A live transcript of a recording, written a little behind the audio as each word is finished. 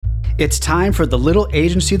It's time for the Little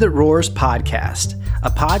Agency That Roars podcast, a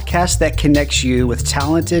podcast that connects you with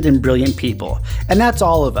talented and brilliant people. And that's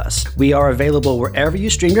all of us. We are available wherever you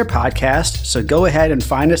stream your podcast, so go ahead and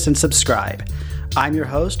find us and subscribe. I'm your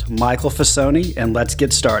host, Michael Fasoni, and let's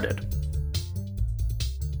get started.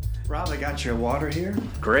 Rob, I got your water here.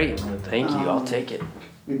 Great. Thank you. I'll take it.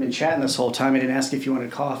 We've been chatting this whole time. I didn't ask if you wanted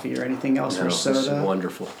coffee or anything else for soda. This is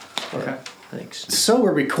wonderful. Okay. Thanks. So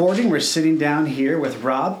we're recording. We're sitting down here with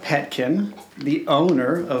Rob Poettgen, the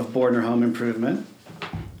owner of Bordner Home Improvement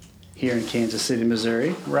here in Kansas City,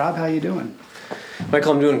 Missouri. Rob, how you doing?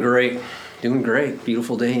 Michael, I'm doing great. Doing great.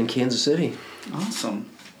 Beautiful day in Kansas City. Awesome.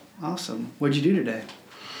 What'd you do today?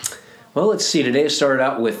 Well, let's see. Today I started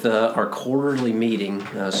out with our quarterly meeting.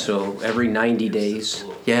 So every 90 days,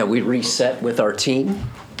 we reset with our team.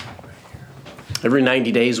 Every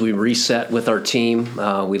 90 days, we reset with our team.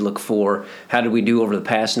 We look for how did we do over the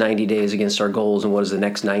past 90 days against our goals, and what does the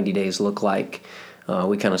next 90 days look like?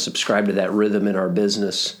 We kind of subscribe to that rhythm in our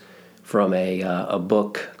business from a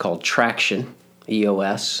book called Traction,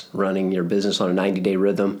 EOS, running your business on a 90-day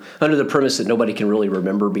rhythm, under the premise that nobody can really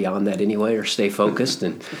remember beyond that anyway or stay focused,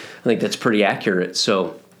 and I think that's pretty accurate.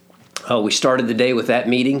 So we started the day with that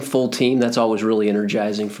meeting, full team. That's always really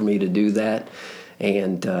energizing for me to do that.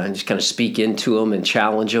 And just kind of speak into them and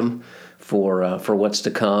challenge them for what's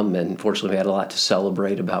to come. And fortunately, we had a lot to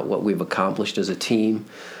celebrate about what we've accomplished as a team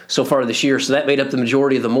so far this year. So that made up the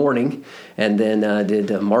majority of the morning. And then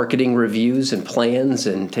did marketing reviews and plans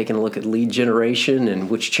and taking a look at lead generation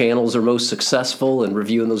and which channels are most successful and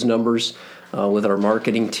reviewing those numbers with our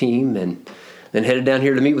marketing team. And then headed down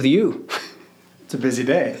here to meet with you. It's a busy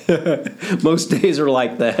day. Most days are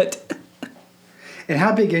like that. And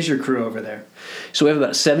how big is your crew over there? So we have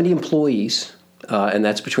about 70 employees, and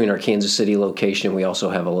that's between our Kansas City location, and we also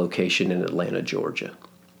have a location in Atlanta, Georgia.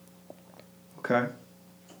 Okay.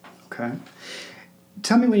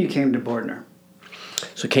 Tell me when you came to Bordner.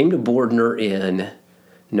 So I came to Bordner in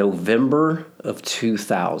November of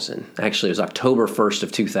 2000. Actually, it was October 1st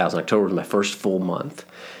of 2000. October was my first full month.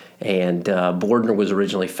 And Bordner was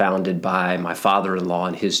originally founded by my father-in-law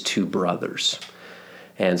and his two brothers.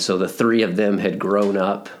 And so the three of them had grown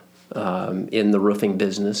up in the roofing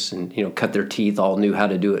business and, cut their teeth, all knew how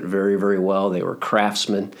to do it very, very well. They were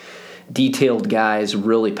craftsmen, detailed guys,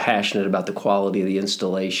 really passionate about the quality of the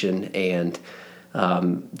installation. And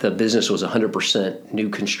the business was 100% new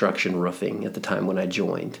construction roofing at the time when I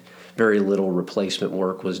joined. Very little replacement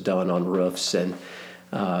work was done on roofs. And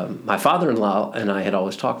my father-in-law and I had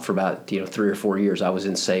always talked for about 3 or 4 years. I was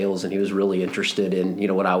in sales, and he was really interested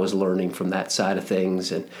in what I was learning from that side of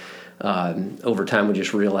things. And over time, we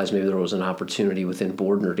just realized maybe there was an opportunity within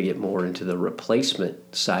Bordner to get more into the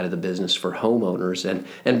replacement side of the business for homeowners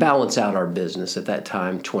and balance out our business. At that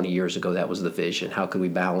time, 20 years ago, that was the vision. How could we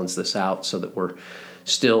balance this out so that we're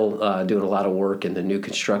still doing a lot of work in the new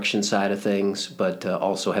construction side of things, but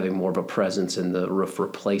also having more of a presence in the roof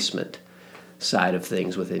replacement side of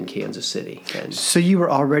things within Kansas City. And so you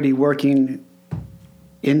were already working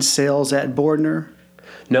in sales at Bordner?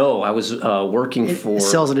 No, I was working for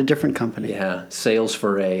sales at a different company. Yeah, sales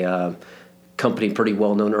for a company pretty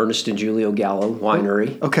well known, Ernest and Julio Gallo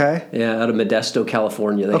Winery. Okay. Yeah, out of Modesto,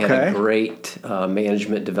 California. They had a great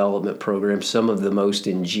management development program. Some of the most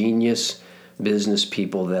ingenious business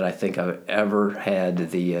people that I think I've ever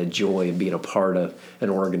had the joy of being a part of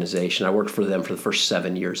an organization. I worked for them for the first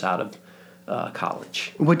 7 years out of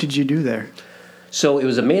college. What did you do there? So it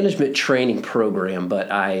was a management training program,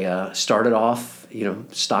 but I started off,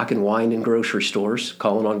 stocking wine in grocery stores,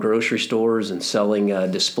 calling on grocery stores and selling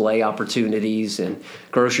display opportunities and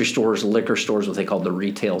grocery stores, liquor stores, what they called the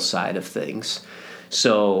retail side of things.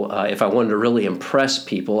 So if I wanted to really impress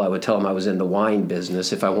people, I would tell them I was in the wine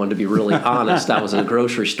business. If I wanted to be really honest, I was a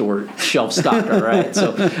grocery store shelf stocker, right?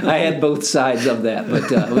 So I had both sides of that.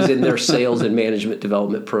 But I was in their sales and management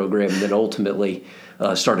development program, and then ultimately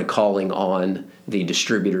started calling on the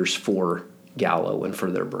distributors for Gallo and for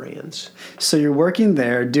their brands. So you're working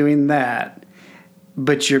there doing that,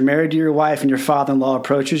 but you're married to your wife and your father-in-law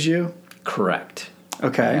approaches you? Correct.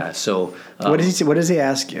 Okay. Yeah, so what does he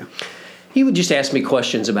ask you? He would just ask me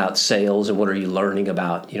questions about sales and what are you learning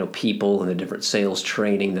about, people and the different sales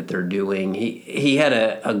training that they're doing. He had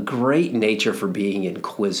a great nature for being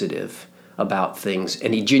inquisitive about things,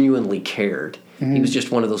 and he genuinely cared. Mm-hmm. He was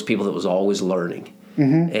just one of those people that was always learning.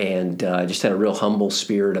 Mm-hmm. And just had a real humble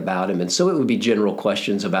spirit about him. And so it would be general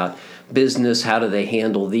questions about business. How do they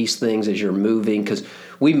handle these things as you're moving? Because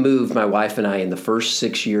we moved, my wife and I, in the first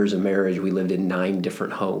 6 years of marriage, we lived in 9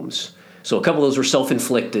 different homes. So a couple of those were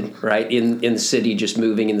self-inflicted, right, in the city, just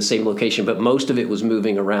moving in the same location. But most of it was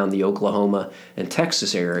moving around the Oklahoma and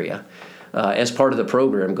Texas area as part of the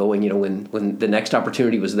program, going, when the next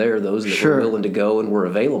opportunity was there, those that were willing to go and were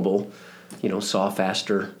available, saw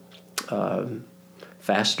faster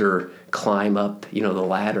climb up, the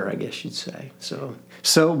ladder, I guess you'd say. So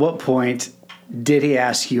at what point did he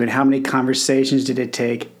ask you, and how many conversations did it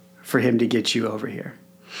take for him to get you over here?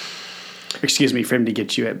 Excuse me, for him to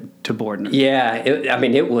get you to Bordner. Yeah,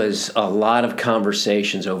 it was a lot of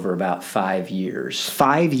conversations over about 5 years.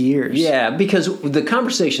 5 years? Yeah, because the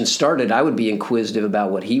conversation started, I would be inquisitive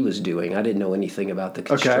about what he was doing. I didn't know anything about the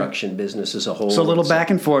construction business as a whole. So a little back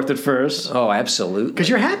and forth at first. Oh, absolutely. Because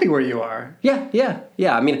you're happy where you are. Yeah.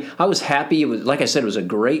 I was happy. It was, like I said, it was a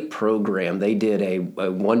great program. They did a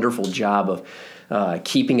wonderful job of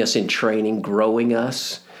keeping us in training, growing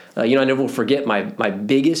us. I never will forget my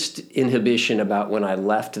biggest inhibition about when I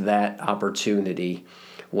left that opportunity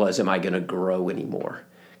was, am I going to grow anymore?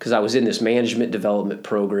 Because I was in this management development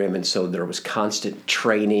program, and so there was constant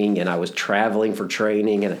training, and I was traveling for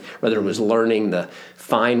training, and whether it was learning the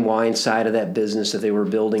fine wine side of that business that they were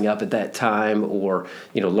building up at that time, or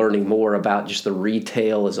learning more about just the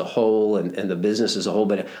retail as a whole and the business as a whole.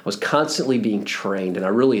 But I was constantly being trained, and I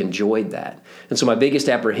really enjoyed that. And so my biggest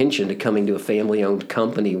apprehension to coming to a family-owned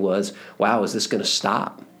company was, wow, is this going to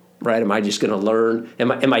stop? Right? Am I just going to learn?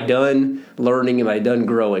 Am I done learning? Am I done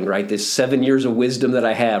growing? Right? This 7 years of wisdom that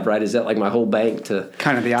I have, right? Is that like my whole bank to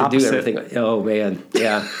kind of the opposite? Do everything? Oh man,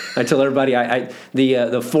 yeah. I tell everybody,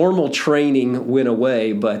 the formal training went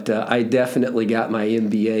away, but I definitely got my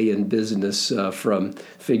MBA in business from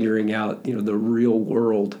figuring out the real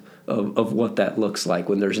world of what that looks like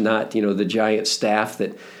when there's not the giant staff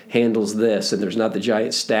that handles this, and there's not the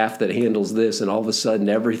giant staff that handles this, and all of a sudden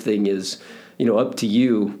everything is up to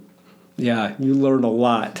you. Yeah, you learn a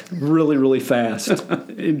lot really, really fast.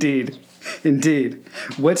 Indeed.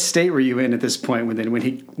 What state were you in at this point when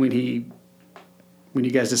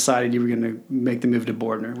you guys decided you were going to make the move to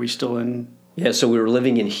Bordner? Were you still in? Yeah, so we were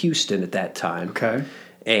living in Houston at that time. Okay.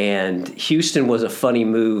 And Houston was a funny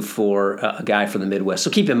move for a guy from the Midwest.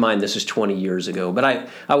 So keep in mind, this is 20 years ago. But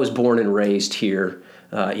I was born and raised here,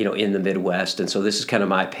 in the Midwest. And so this is kind of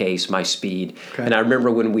my pace, my speed. Okay. And I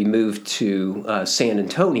remember when we moved to San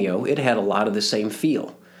Antonio, it had a lot of the same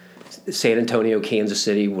feel. San Antonio, Kansas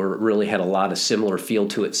City really had a lot of similar feel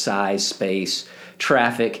to it, size, space,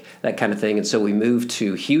 traffic, that kind of thing. And so we moved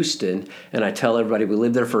to Houston, and I tell everybody we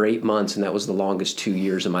lived there for 8 months, and that was the longest 2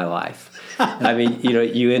 years of my life. I mean,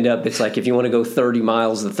 you end up, it's like if you want to go 30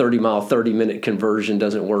 miles, the 30-mile, 30-minute conversion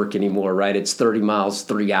doesn't work anymore, right? It's 30 miles,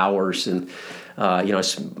 3 hours. And, I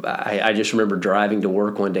just remember driving to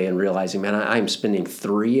work one day and realizing, man, I'm spending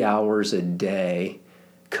 3 hours a day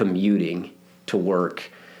commuting to work.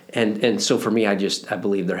 And so for me, I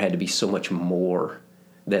believe there had to be so much more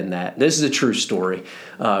than that. This is a true story.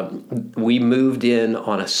 We moved in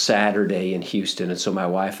on a Saturday in Houston, and so my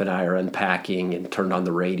wife and I are unpacking and turned on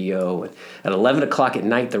the radio. And at 11 o'clock at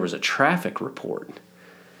night, there was a traffic report.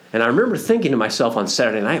 And I remember thinking to myself on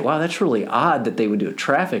Saturday night, wow, that's really odd that they would do a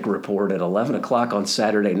traffic report at 11 o'clock on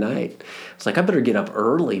Saturday night. It's like, I better get up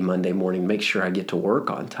early Monday morning, make sure I get to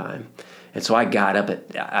work on time. And so I got up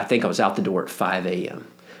I think I was out the door at 5 a.m.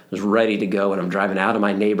 I was ready to go, and I'm driving out of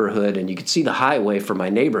my neighborhood, and you could see the highway from my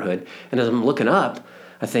neighborhood. And as I'm looking up,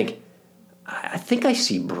 I think I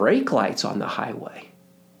see brake lights on the highway.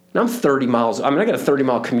 Now I'm 30 miles. I got a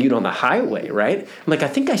 30-mile commute on the highway, right? I'm like, I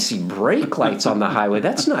think I see brake lights on the highway.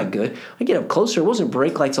 That's not good. I get up closer. It wasn't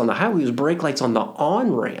brake lights on the highway. It was brake lights on the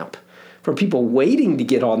on-ramp for people waiting to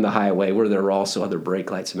get on the highway, where there were also other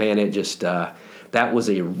brake lights. Man, it just, that was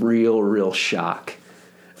a real shock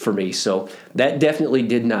for me. So that definitely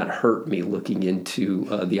did not hurt me looking into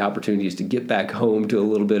the opportunities to get back home to a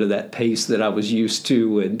little bit of that pace that I was used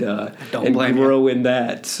to and grow in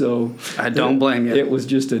that. So I don't blame you. It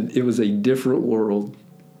was it was a different world.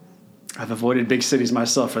 I've avoided big cities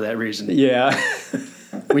myself for that reason. Yeah.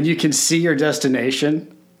 When you can see your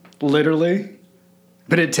destination, literally,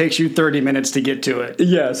 but it takes you 30 minutes to get to it.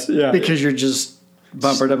 Yes, yeah. Because you're just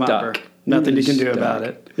bumper to bumper. Nothing you can do about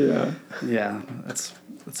it. Yeah. Yeah, that's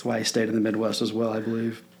why I stayed in the Midwest as well, I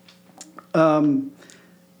believe. So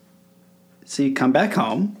you come back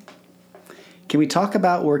home. Can we talk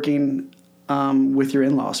about working with your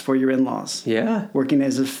in-laws, for your in-laws? Yeah. Working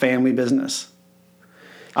as a family business.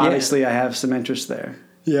 Obviously, I have some interest there.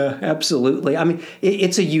 Yeah, absolutely. I mean,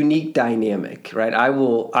 it's a unique dynamic, right? I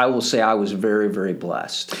will say I was very, very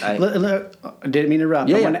blessed. I didn't mean to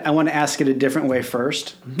interrupt. I want to ask it a different way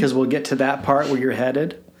first, because we'll get to that part where you're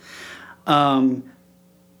headed.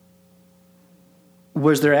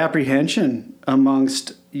 Was there apprehension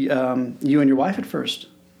amongst you and your wife at first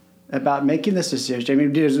about making this decision? I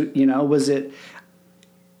mean, was it...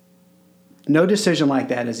 No decision like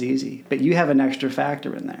that is easy, but you have an extra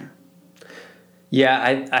factor in there.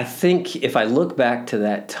 Yeah, I think if I look back to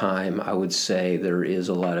that time, I would say there is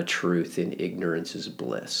a lot of truth in ignorance is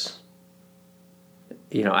bliss.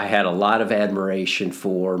 I had a lot of admiration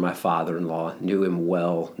for my father-in-law, knew him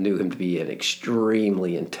well, knew him to be an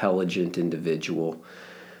extremely intelligent individual.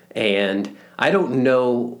 And I don't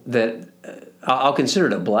know that, I'll consider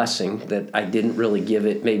it a blessing that I didn't really give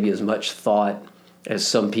it maybe as much thought as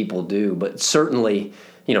some people do, but certainly,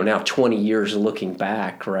 now 20 years looking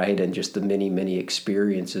back, right, and just the many, many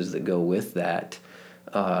experiences that go with that,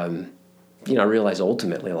 I realize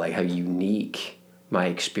ultimately like how unique my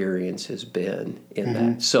experience has been in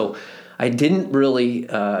that. So I didn't really,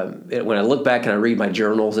 when I look back and I read my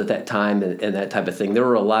journals at that time and that type of thing, there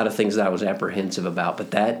were a lot of things that I was apprehensive about,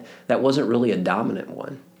 but that wasn't really a dominant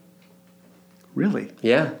one. Really?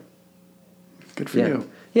 Yeah. Good for you.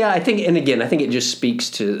 Yeah, I think it just speaks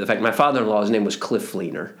to the fact my father-in-law's name was Cliff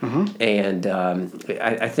Fleener, and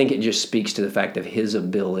I think it just speaks to the fact of his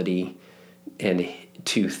ability and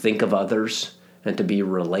to think of others and to be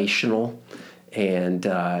relational, and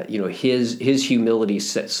his humility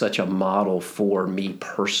set such a model for me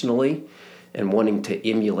personally, and wanting to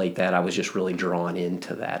emulate that, I was just really drawn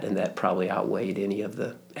into that, and that probably outweighed any of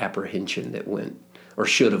the apprehension that went or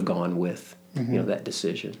should have gone with that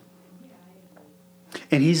decision.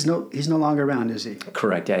 And he's no longer around, is he?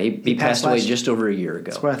 Correct. Yeah, he passed away just over a year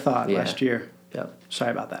ago. That's what I thought last year. Yeah.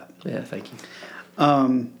 Sorry about that. Yeah, thank you.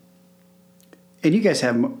 And you guys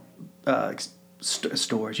have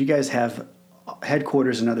stores. You guys have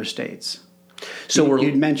headquarters in other states. So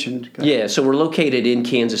you'd mentioned. Yeah, so we're located in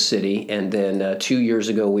Kansas City, and then 2 years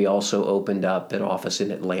ago we also opened up an office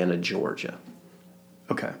in Atlanta, Georgia.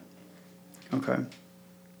 Okay.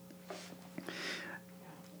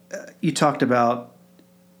 You talked about,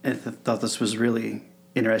 and I thought this was really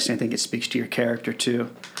interesting. I think it speaks to your character too.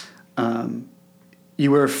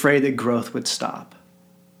 You were afraid that growth would stop,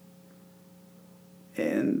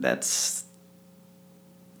 and that's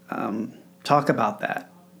talk about that,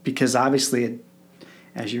 because obviously,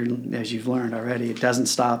 as you've learned already, it doesn't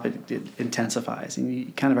stop; it intensifies, and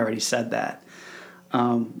you kind of already said that.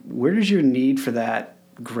 Where does your need for that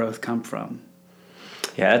growth come from?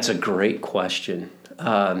 Yeah, that's a great question.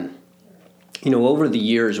 Over the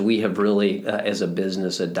years, we have really, as a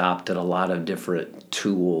business, adopted a lot of different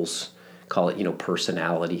tools, call it,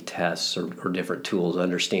 personality tests or different tools,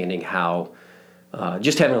 understanding how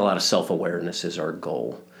just having a lot of self-awareness is our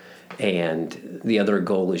goal. And the other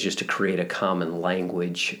goal is just to create a common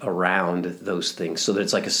language around those things so that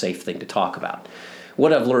it's like a safe thing to talk about.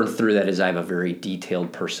 What I've learned through that is I have a very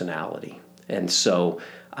detailed personality. And so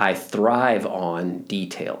I thrive on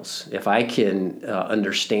details. If I can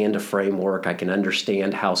understand a framework, I can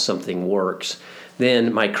understand how something works,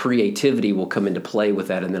 then my creativity will come into play with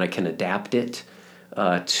that, and then I can adapt it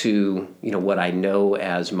to what I know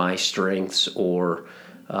as my strengths, or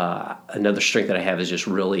another strength that I have is just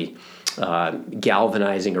really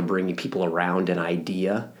galvanizing or bringing people around an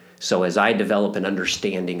idea. So as I develop an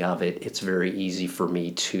understanding of it, it's very easy for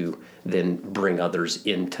me to then bring others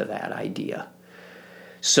into that idea.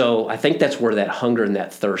 So I think that's where that hunger and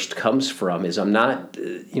that thirst comes from. Is I'm not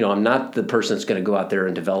the person that's going to go out there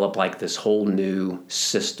and develop like this whole new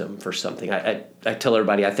system for something. I tell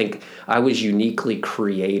everybody I think I was uniquely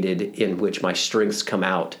created in which my strengths come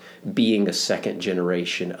out being a second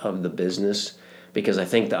generation of the business, because I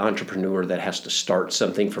think the entrepreneur that has to start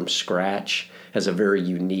something from scratch has a very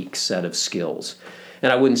unique set of skills.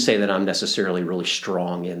 And I wouldn't say that I'm necessarily really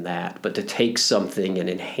strong in that, but to take something and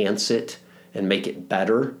enhance it and make it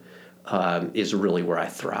better is really where I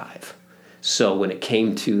thrive. So when it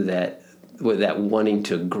came to that wanting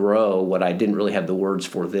to grow, what I didn't really have the words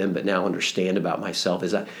for then, but now understand about myself,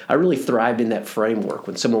 is I really thrived in that framework.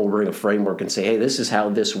 When someone will bring a framework and say, hey, this is how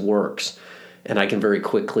this works, and I can very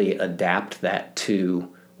quickly adapt that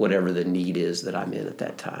to whatever the need is that I'm in at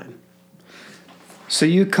that time. So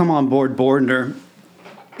you come on board Bordner,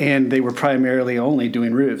 and they were primarily only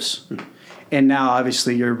doing roofs. And now,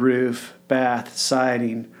 obviously, your roof, bath,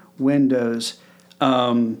 siding, windows.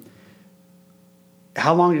 How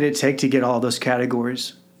long did it take to get all those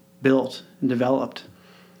categories built and developed?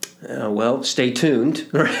 Well, stay tuned,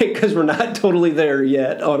 right? Because we're not totally there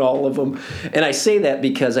yet on all of them. And I say that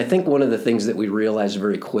because I think one of the things that we realized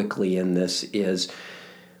very quickly in this is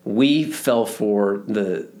we fell for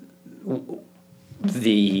the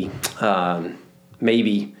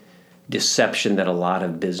maybe deception that a lot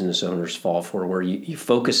of business owners fall for, where you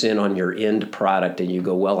focus in on your end product and you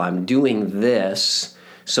go, well, I'm doing this,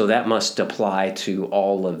 so that must apply to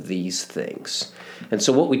all of these things. And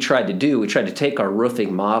so what we tried to do, we tried to take our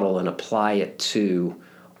roofing model and apply it to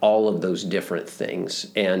all of those different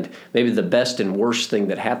things. And maybe the best and worst thing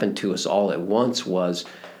that happened to us all at once was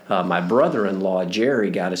my brother-in-law,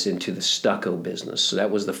 Jerry, got us into the stucco business. So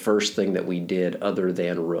that was the first thing that we did other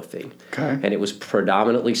than roofing. Okay. And it was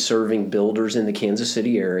predominantly serving builders in the Kansas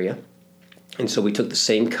City area. And so we took the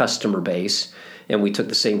same customer base and we took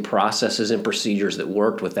the same processes and procedures that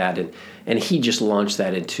worked with that. And he just launched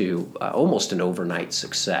that into almost an overnight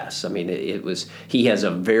success. I mean, he has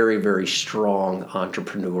a very, very strong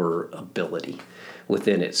entrepreneur ability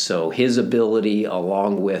within it. So his ability,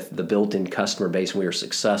 along with the built-in customer base, we were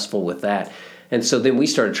successful with that. And so then we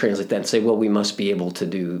started to translate that and say, well, we must be able to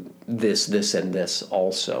do this, this, and this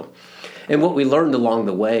also. And what we learned along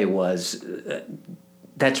the way was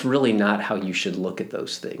that's really not how you should look at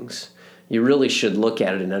those things. You really should look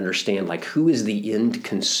at it and understand, like, who is the end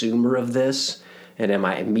consumer of this? And am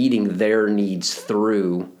I meeting their needs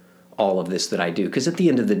through all of this that I do? Because at the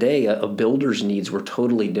end of the day, a builder's needs were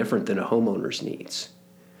totally different than a homeowner's needs.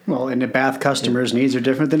 Well, and a bath customer's needs are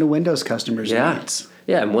different than a Windows customer's needs.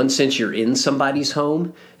 Yeah, in one sense, you're in somebody's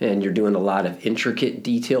home and you're doing a lot of intricate,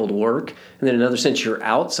 detailed work. And then in another sense, you're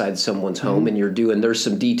outside someone's home and there's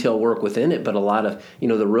some detail work within it. But a lot of,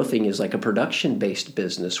 the roofing is like a production-based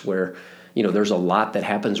business where, there's a lot that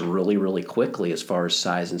happens really, really quickly as far as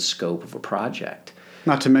size and scope of a project.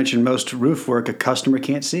 Not to mention most roof work a customer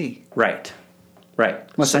can't see. Right.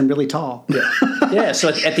 Unless I'm really tall. Yeah. So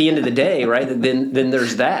at the end of the day, right, then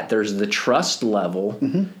there's that. There's the trust level,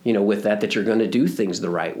 with that you're going to do things the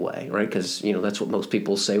right way, right? Because, that's what most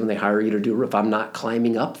people say when they hire you to do a roof. I'm not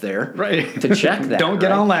climbing up there to check that. Don't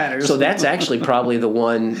get on ladders. So that's actually probably the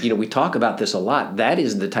one, we talk about this a lot. That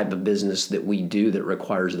is the type of business that we do that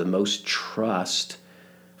requires the most trust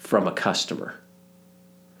from a customer.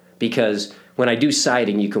 Because when I do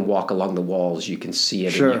siding, you can walk along the walls, you can see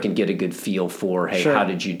it, and you can get a good feel for, hey, how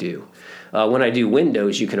did you do? When I do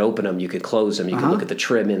windows, you can open them, you can close them, you can look at the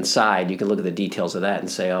trim inside, you can look at the details of that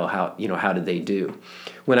and say, oh, how did they do?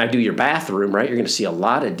 When I do your bathroom, right, you're going to see a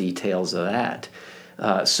lot of details of that.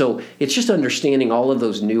 So it's just understanding all of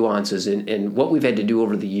those nuances, and what we've had to do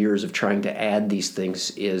over the years of trying to add these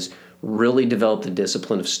things is really develop the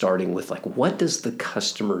discipline of starting with, like, what does the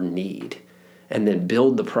customer need? And then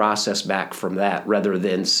build the process back from that, rather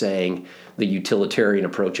than saying the utilitarian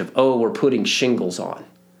approach of, oh, we're putting shingles on,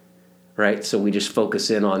 right? So we just focus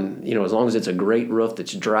in on, as long as it's a great roof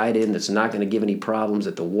that's dried in, that's not going to give any problems,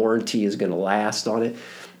 that the warranty is going to last on it.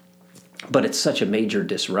 But it's such a major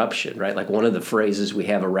disruption, right? Like, one of the phrases we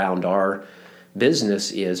have around our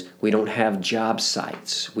business is, we don't have job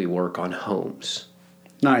sites, we work on homes.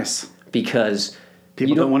 Nice. Because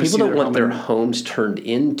people don't want their homes turned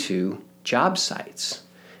into job sites.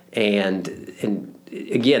 And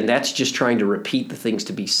again, that's just trying to repeat the things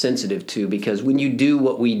to be sensitive to, because when you do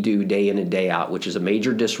what we do day in and day out, which is a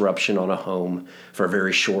major disruption on a home for a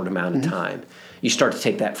very short amount of time, you start to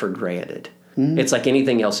take that for granted. It's like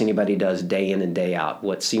anything else anybody does day in and day out.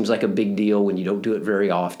 What seems like a big deal when you don't do it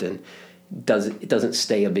very often, it doesn't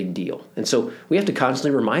stay a big deal. And so we have to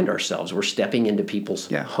constantly remind ourselves we're stepping into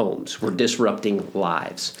people's homes. We're disrupting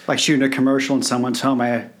lives. Like shooting a commercial in someone's home,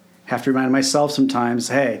 I have to remind myself sometimes,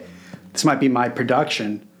 hey, this might be my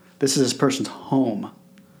production. This is this person's home.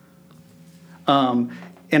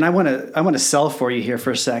 And I want to sell for you here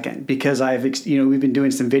for a second, because we've been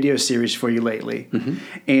doing some video series for you lately,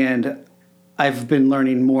 and I've been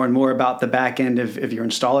learning more and more about the back end of your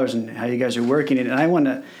installers and how you guys are working. And I want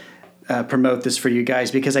to promote this for you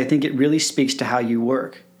guys, because I think it really speaks to how you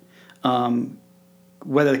work.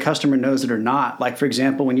 Whether the customer knows it or not. Like, for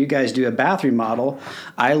example, when you guys do a bath remodel,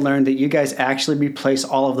 I learned that you guys actually replace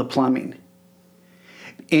all of the plumbing.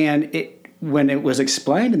 And when it was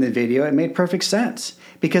explained in the video, it made perfect sense.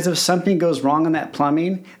 Because if something goes wrong in that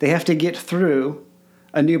plumbing, they have to get through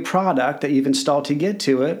a new product that you've installed to get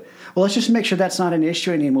to it. Well, let's just make sure that's not an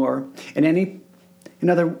issue anymore. And in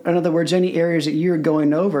other words, any areas that you're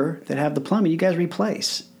going over that have the plumbing, you guys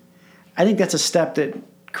replace. I think that's a step that,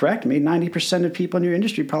 correct me, 90% of people in your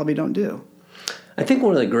industry probably don't do. I think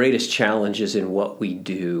one of the greatest challenges in what we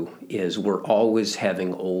do is we're always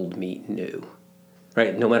having old meet new,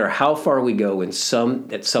 right? No matter how far we go, at some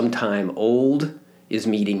time, old is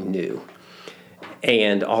meeting new.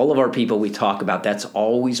 And all of our people we talk about, that's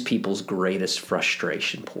always people's greatest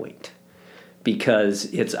frustration point. Because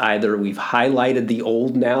it's either we've highlighted the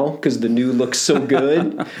old now because the new looks so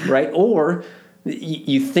good, right? Or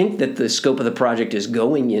you think that the scope of the project is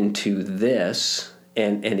going into this,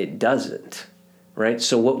 and it doesn't, right?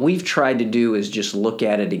 So what we've tried to do is just look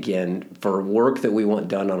at it again for work that we want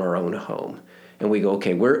done on our own home. And we go,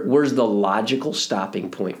 okay, where's the logical stopping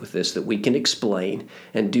point with this that we can explain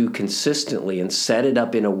and do consistently and set it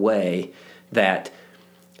up in a way that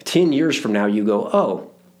 10 years from now you go, oh,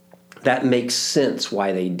 that makes sense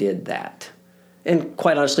why they did that. And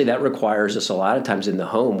quite honestly, that requires us a lot of times in the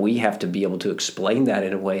home, we have to be able to explain that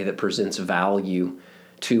in a way that presents value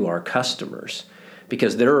to our customers.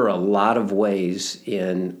 Because there are a lot of ways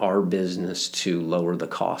in our business to lower the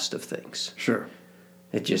cost of things. Sure.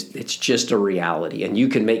 It's just a reality. And you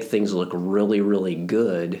can make things look really, really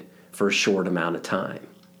good for a short amount of time.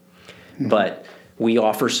 Mm-hmm. But we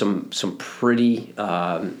offer some pretty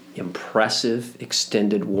impressive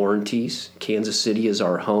extended warranties. Kansas City is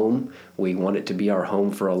our home. We want it to be our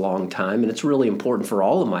home for a long time, and it's really important for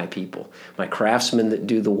all of my people, my craftsmen that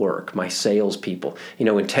do the work, my salespeople.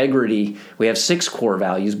 Integrity, we have 6 core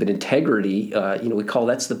values, but integrity, we call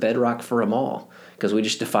that's the bedrock for them all, because we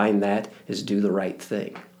just define that as do the right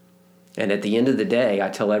thing. And at the end of the day, I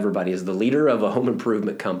tell everybody, as the leader of a home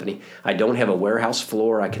improvement company, I don't have a warehouse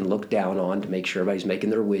floor I can look down on to make sure everybody's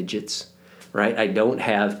making their widgets, right? I don't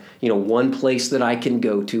have, one place that I can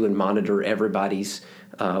go to and monitor everybody's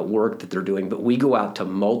work that they're doing. But we go out to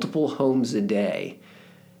multiple homes a day,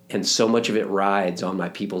 and so much of it rides on my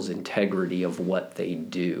people's integrity of what they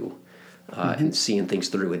do and seeing things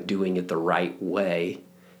through and doing it the right way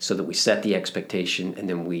so that we set the expectation and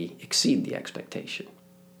then we exceed the expectation.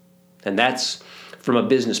 And that's, from a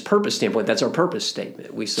business purpose standpoint, that's our purpose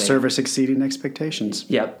statement. We say service exceeding expectations.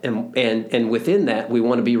 Yep, and within that, we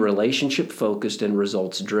want to be relationship focused and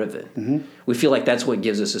results driven. Mm-hmm. We feel like that's what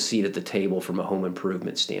gives us a seat at the table from a home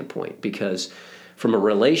improvement standpoint, because from a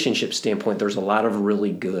relationship standpoint, there's a lot of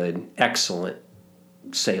really good, excellent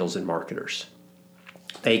sales and marketers.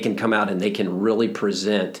 They can come out and they can really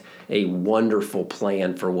present a wonderful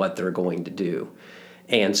plan for what they're going to do.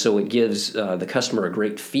 And so it gives the customer a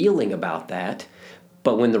great feeling about that.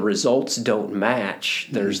 But when the results don't match,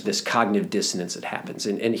 there's this cognitive dissonance that happens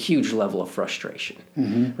and a huge level of frustration.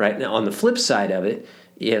 Mm-hmm. Right? Now, on the flip side of it,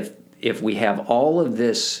 if we have all of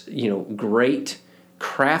this, great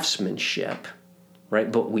craftsmanship,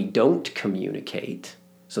 right, but we don't communicate,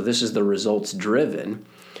 so this is the results driven,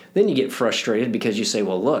 then you get frustrated because you say,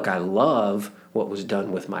 well, look, I love what was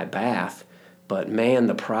done with my bath, but man,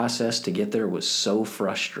 the process to get there was so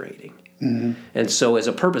frustrating. Mm-hmm. And so as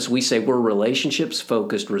a purpose, we say we're relationships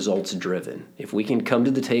focused, results driven. If we can come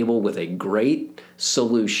to the table with a great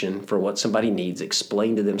solution for what somebody needs,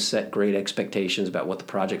 explain to them, set great expectations about what the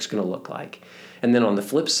project's going to look like, and then on the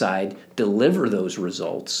flip side, deliver those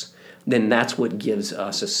results, then that's what gives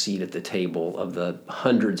us a seat at the table of the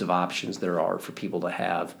hundreds of options there are for people to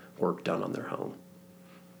have work done on their home.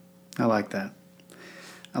 I like that.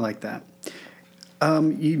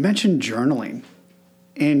 You mentioned journaling,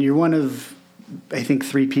 and you're one of, I think,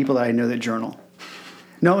 3 people that I know that journal.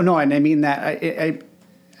 No, and I mean that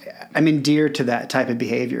I'm endeared to that type of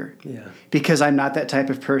behavior. Yeah. Because I'm not that type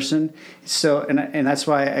of person. So, and that's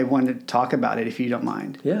why I wanted to talk about it, if you don't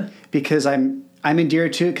mind. Yeah. Because I'm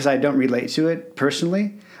endeared to it because I don't relate to it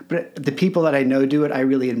personally, but the people that I know do it, I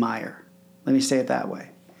really admire. Let me say it that way.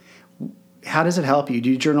 How does it help you? Do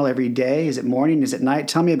you journal every day? Is it morning? Is it night?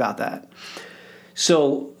 Tell me about that.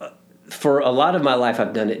 So for a lot of my life,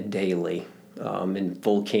 I've done it daily. In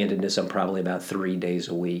full candidness, I'm probably about 3 days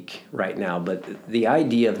a week right now. But the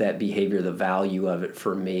idea of that behavior, the value of it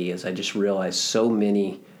for me is I just realize so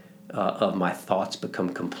many of my thoughts become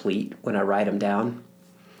complete when I write them down.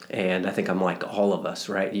 And I think I'm like all of us,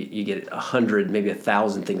 right? You get 100, maybe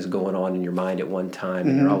 1,000 things going on in your mind at one time.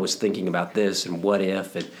 And you're always thinking about this and what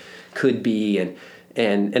if and could be.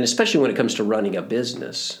 And especially when it comes to running a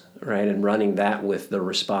business, right, and running that with the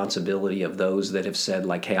responsibility of those that have said,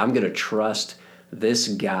 like, hey, I'm going to trust this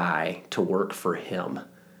guy to work for him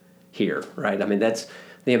here, right? I mean, that's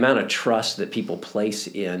the amount of trust that people place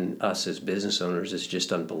in us as business owners is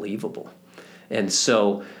just unbelievable. And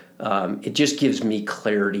so it just gives me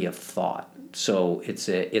clarity of thought. So it's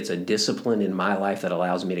a discipline in my life that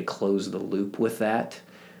allows me to close the loop with that.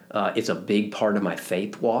 It's a big part of my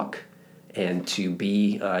faith walk. And to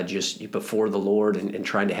be just before the Lord and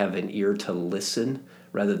trying to have an ear to listen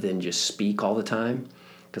rather than just speak all the time,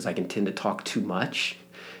 because I can tend to talk too much.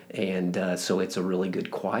 And so it's a really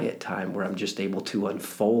good quiet time where I'm just able to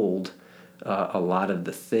unfold a lot of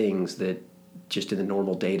the things that just in the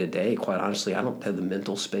normal day-to-day, quite honestly, I don't have the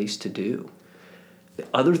mental space to do. The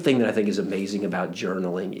other thing that I think is amazing about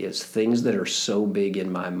journaling is things that are so big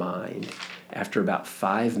in my mind, after about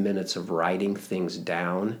 5 minutes of writing things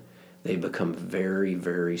down, they become very,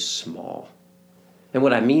 very small. And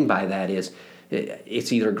what I mean by that is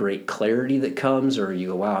it's either great clarity that comes, or you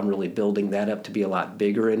go, wow, I'm really building that up to be a lot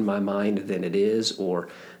bigger in my mind than it is, or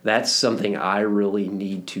that's something I really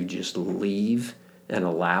need to just leave and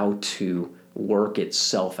allow to work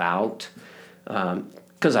itself out.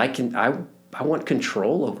 Because I want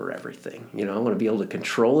control over everything. I want to be able to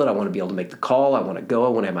control it. I want to be able to make the call. I want to go. I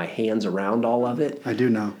want to have my hands around all of it. I do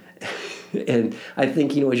know. And I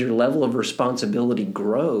think, as your level of responsibility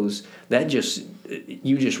grows,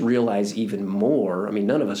 you just realize even more. I mean,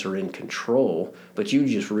 none of us are in control, but you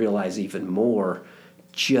just realize even more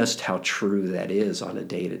just how true that is on a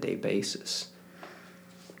day-to-day basis.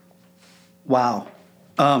 Wow.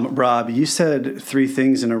 Rob, you said 3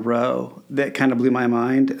 things in a row that kind of blew my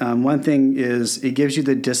mind. One thing is it gives you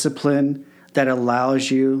the discipline that allows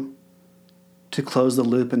you to close the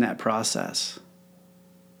loop in that process.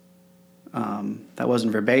 That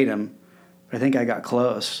wasn't verbatim, but I think I got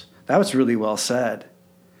close. That was really well said.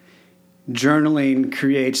 Journaling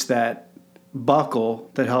creates that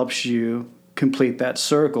buckle that helps you complete that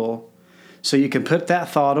circle so you can put that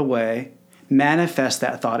thought away, manifest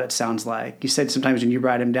that thought, it sounds like. You said sometimes when you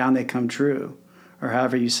write them down, they come true, or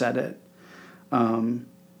however you said it. And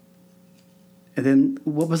then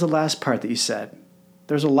what was the last part that you said?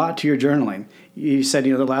 There's a lot to your journaling. You said,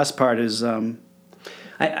 the last part is...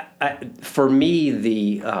 For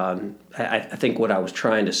me, I think what I was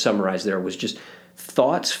trying to summarize there was just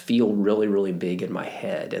thoughts feel really, really big in my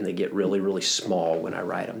head, and they get really, really small when I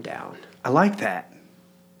write them down. I like that.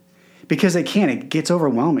 Because it gets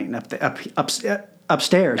overwhelming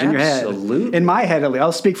upstairs in your head. Absolutely. In my head,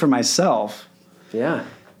 I'll speak for myself. Yeah.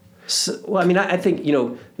 So, well, I mean, I think,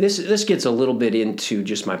 this gets a little bit into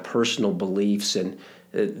just my personal beliefs and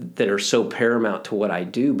that are so paramount to what I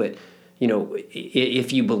do, but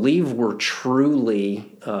if you believe we're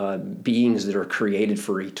truly beings that are created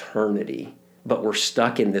for eternity, but we're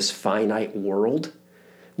stuck in this finite world,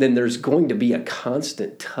 then there's going to be a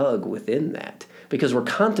constant tug within that, because we're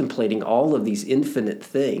contemplating all of these infinite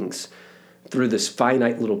things through this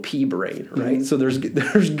finite little pea brain, right? Mm-hmm. So there's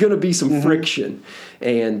going to be some friction,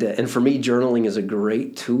 and for me, journaling is a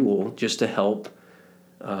great tool just to help.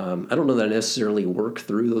 I don't know that I necessarily work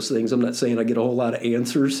through those things. I'm not saying I get a whole lot of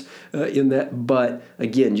answers in that, but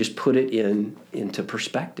again, just put it into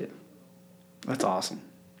perspective. That's awesome.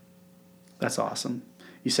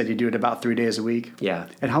 You said you do it about 3 days a week? Yeah.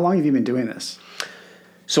 And how long have you been doing this?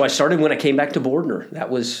 So I started when I came back to Bordner.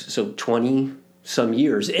 That was 20 some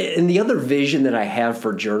years. And the other vision that I have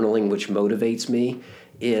for journaling, which motivates me,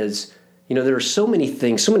 is there are so many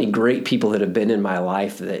things, so many great people that have been in my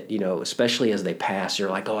life that, especially as they pass, you're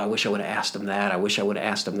like, oh, I wish I would have asked them that. I wish I would have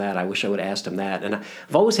asked them that. I wish I would have asked them that. And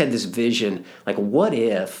I've always had this vision, like, what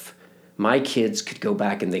if my kids could go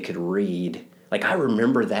back and they could read? Like, I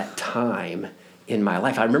remember that time in my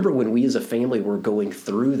life. I remember when we as a family were going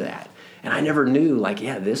through that. And I never knew,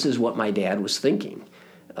 this is what my dad was thinking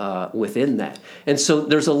within that. And so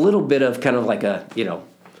there's a little bit of kind of like a,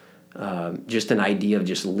 just an idea of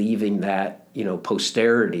just leaving that,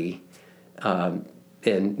 posterity and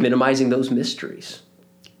minimizing those mysteries.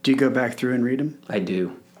 Do you go back through and read them? I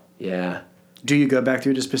do, yeah. Do you go back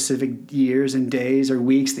through to specific years and days or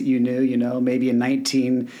weeks that you knew, maybe in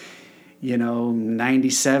 97, you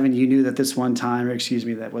knew that this one time, or excuse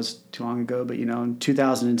me, that was too long ago, but, in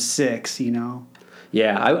 2006,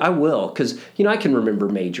 Yeah, I will, because, I can remember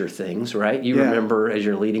major things, right? You remember, as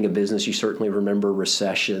you're leading a business, you certainly remember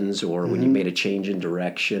recessions or when you made a change in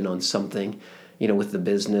direction on something, with the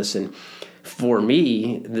business. And for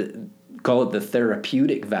me, call it the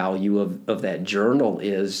therapeutic value of that journal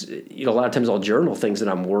is, a lot of times I'll journal things that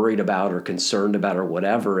I'm worried about or concerned about or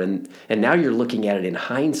whatever. And now you're looking at it in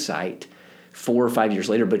hindsight 4 or 5 years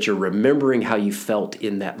later, but you're remembering how you felt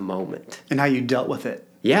in that moment. And how you dealt with it.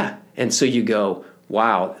 Yeah. And so you go,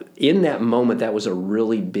 wow, in that moment, that was a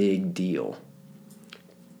really big deal.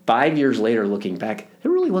 5 years later, looking back, it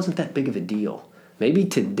really wasn't that big of a deal. Maybe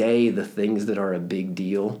today, the things that are a big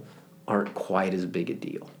deal aren't quite as big a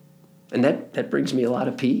deal. And that brings me a lot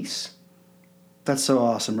of peace. That's so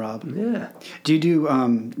awesome, Rob. Yeah. Do you do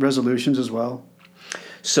resolutions as well?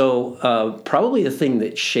 So probably the thing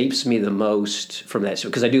that shapes me the most from that,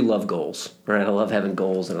 because I do love goals, right? I love having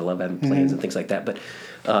goals and I love having plans and things like that. But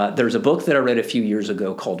there's a book that I read a few years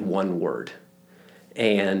ago called One Word.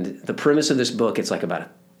 And the premise of this book, it's like about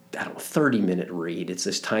I don't know, 30-minute read. It's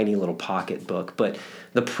this tiny little pocket book. But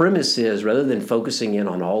the premise is, rather than focusing in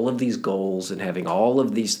on all of these goals and having all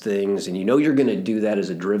of these things, and you're going to do that as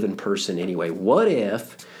a driven person anyway, what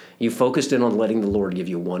if you focused in on letting the Lord give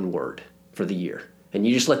you one word for the year? And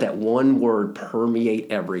you just let that one word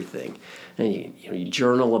permeate everything. And you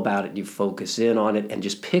journal about it, you focus in on it, and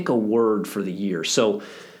just pick a word for the year. So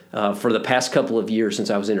for the past couple of years since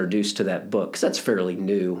I was introduced to that book, because that's fairly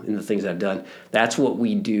new in the things I've done, that's what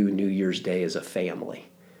we do New Year's Day as a family.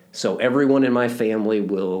 So everyone in my family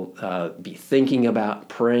will be thinking about,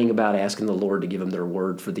 praying about, asking the Lord to give them their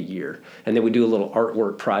word for the year. And then we do a little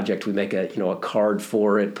artwork project. We make a card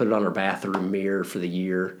for it, put it on our bathroom mirror for the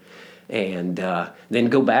year. And then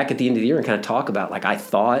go back at the end of the year and kind of talk about, like, I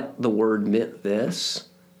thought the word meant this,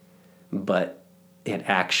 but it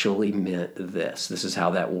actually meant this. This is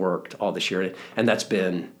how that worked all this year. And that's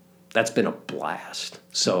been a blast.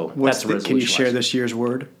 So that's the resolution. Can you share this year's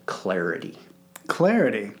word? Clarity.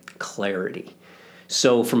 Clarity. Clarity.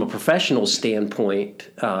 So from a professional standpoint,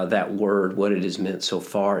 that word, what it has meant so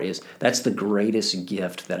far is that's the greatest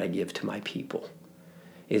gift that I give to my people.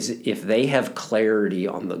 Is if they have clarity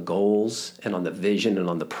on the goals and on the vision and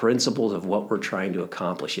on the principles of what we're trying to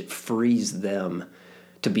accomplish, it frees them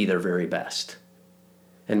to be their very best.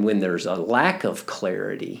 And when there's a lack of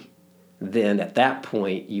clarity, then at that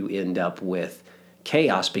point you end up with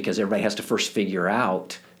chaos because everybody has to first figure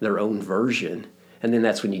out their own version. And then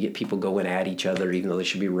that's when you get people going at each other, even though they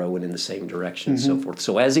should be rowing in the same direction and so forth.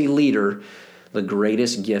 So as a leader, the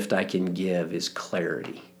greatest gift I can give is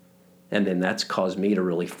clarity. And then that's caused me to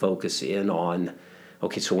really focus in on,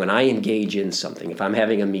 okay, so when I engage in something, if I'm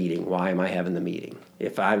having a meeting, why am I having the meeting?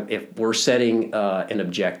 If we're setting an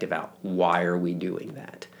objective out, why are we doing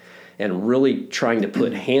that? And really trying to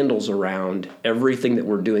put handles around everything that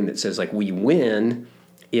we're doing that says, like, we win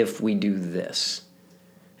if we do this,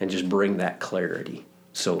 and just bring that clarity.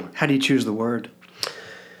 So how do you choose the word?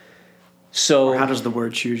 So or how does the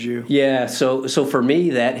word choose you? Yeah, so for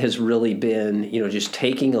me, that has really been, just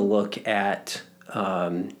taking a look at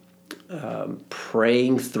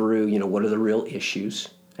praying through, what are the real issues,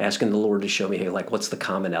 asking the Lord to show me, hey, like, what's the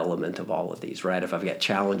common element of all of these, right? If I've got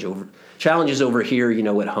challenges over here,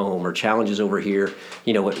 at home, or challenges over here,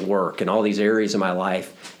 at work, and all these areas of my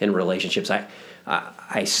life and relationships,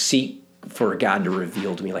 I seek for God to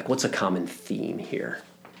reveal to me, like, what's a common theme here?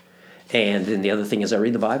 And then the other thing is I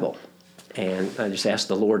read the Bible. And I just ask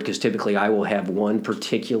the Lord, because typically I will have one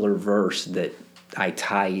particular verse that I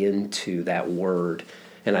tie into that word,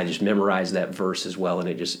 and I just memorize that verse as well. And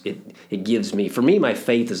it gives me, for me, my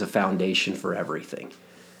faith is a foundation for everything.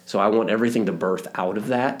 So I want everything to birth out of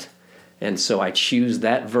that. And so I choose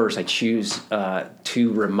that verse. I choose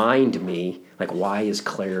to remind me, like, why is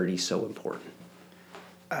clarity so important?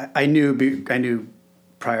 I knew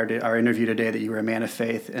prior to our interview today that you were a man of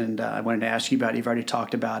faith, and I wanted to ask you about it. You've already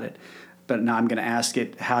talked about it. But now I'm going to ask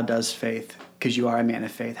it, how does faith, because you are a man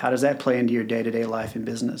of faith, how does that play into your day-to-day life in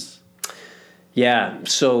business? Yeah,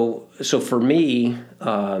 so for me,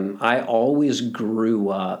 I always grew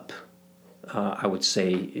up, I would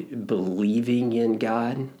say, believing in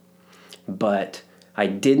God, but I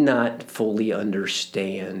did not fully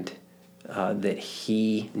understand that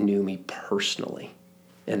He knew me personally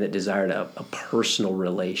and that desired a personal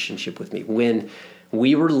relationship with me. When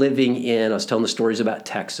we were living I was telling the stories about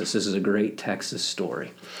Texas. This is a great Texas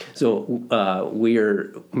story. So we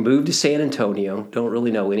moved to San Antonio, don't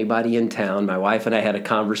really know anybody in town. My wife and I had a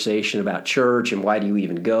conversation about church and why do you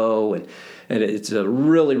even go? And it's a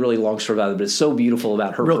really, really long story about it, but it's so beautiful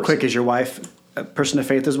about her. Real quick, is your wife a person of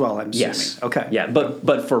faith as well, I'm assuming? Yes. Okay. Yeah,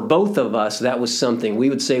 but for both of us, that was something, we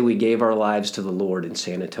would say we gave our lives to the Lord in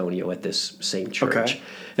San Antonio at this same church. Okay.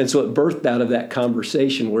 And so it birthed out of that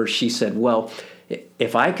conversation where she said, well,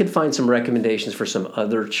 if I could find some recommendations for some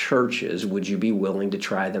other churches, would you be willing to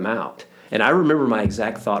try them out? And I remember my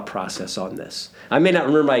exact thought process on this. I may not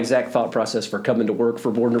remember my exact thought process for coming to work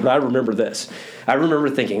for Bordner, but I remember this. I remember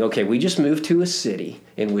thinking, okay, we just moved to a city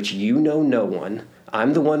in which you know no one.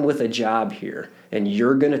 I'm the one with a job here, and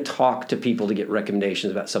you're going to talk to people to get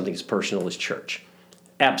recommendations about something as personal as church.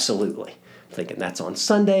 Absolutely. I'm thinking that's on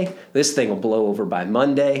Sunday. This thing will blow over by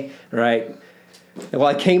Monday, right? Well,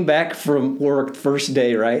 I came back from work first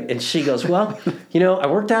day, right? And she goes, well, I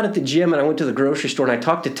worked out at the gym and I went to the grocery store and I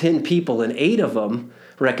talked to 10 people and 8 of them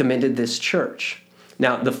recommended this church.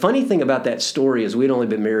 Now, the funny thing about that story is we'd only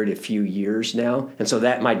been married a few years now. And so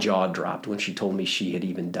my jaw dropped when she told me she had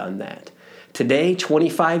even done that. Today,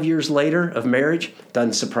 25 years later of marriage,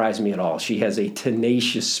 doesn't surprise me at all. She has a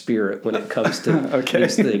tenacious spirit when it comes to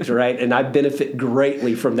these things, right? And I benefit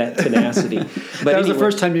greatly from that tenacity. But that was the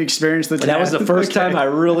first time you experienced the tenacity. That was the first time I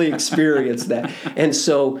really experienced that. And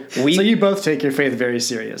so So you both take your faith very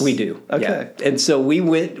serious. We do. Okay. Yeah. And so we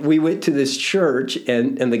went to this church,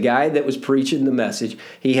 and the guy that was preaching the message,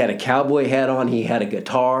 he had a cowboy hat on, he had a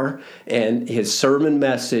guitar, and his sermon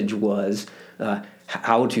message was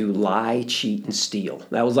how to lie, cheat, and steal.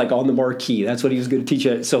 That was like on the marquee. That's what he was going to teach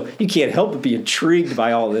you. So you can't help but be intrigued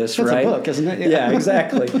by all this, That's right? That's a book, isn't it? Yeah,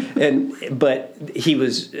 exactly. But he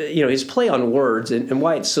was, his play on words, and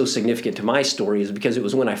why it's so significant to my story is because it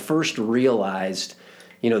was when I first realized,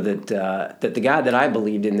 that the God that I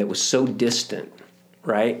believed in that was so distant,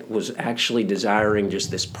 right, was actually desiring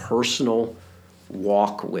just this personal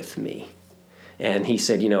walk with me. And he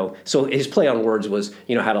said, so his play on words was,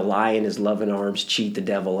 how to lie in his loving arms, cheat the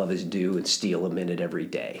devil of his due, and steal a minute every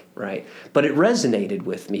day, right? But it resonated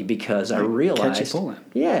with me because I realized... Catchy pulling.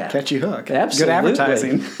 Yeah. Catchy hook. Absolutely. Good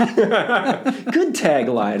advertising. Good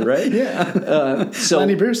tagline, right? Yeah.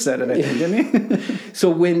 Lenny Bruce said it, I think, didn't he? So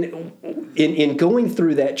when, in going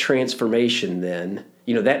through that transformation then,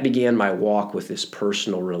 that began my walk with this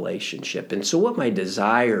personal relationship. And so what my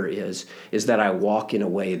desire is that I walk in a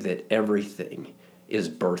way that everything is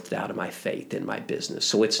birthed out of my faith in my business.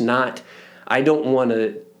 So it's not, I don't want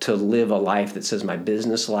to live a life that says my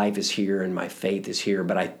business life is here and my faith is here.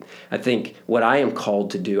 But I think what I am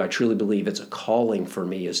called to do, I truly believe it's a calling for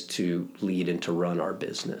me, is to lead and to run our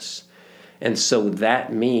business. And so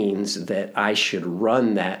that means that I should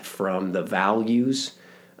run that from the values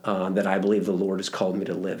that I believe the Lord has called me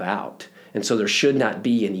to live out. And so there should not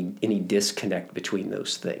be any disconnect between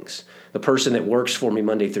those things. The person that works for me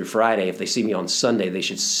Monday through Friday, if they see me on Sunday, they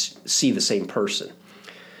should see the same person.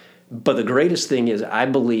 But the greatest thing is I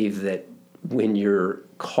believe that when you're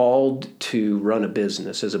called to run a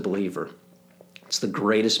business as a believer, it's the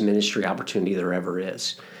greatest ministry opportunity there ever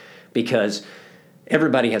is. Because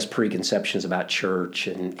everybody has preconceptions about church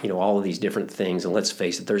and, all of these different things. And let's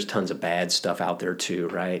face it, there's tons of bad stuff out there too,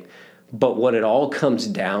 right? But what it all comes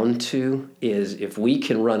down to is if we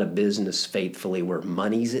can run a business faithfully where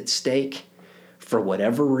money's at stake, for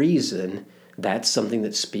whatever reason, that's something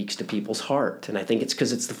that speaks to people's heart. And I think it's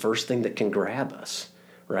because it's the first thing that can grab us,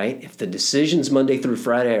 right? If the decisions Monday through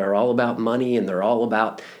Friday are all about money and they're all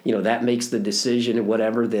about, that makes the decision and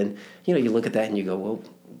whatever, then, you look at that and you go, well,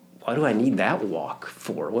 what do I need that walk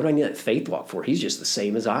for? What do I need that faith walk for? He's just the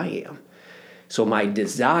same as I am. So my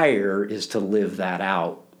desire is to live that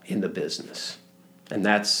out in the business. And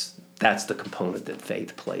that's the component that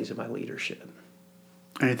faith plays in my leadership.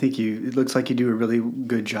 And I think it looks like you do a really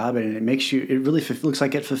good job at it. It really looks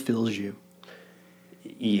like it fulfills you.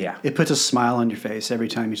 Yeah. It puts a smile on your face every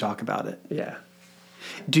time you talk about it. Yeah.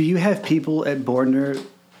 Do you have people at Bordner,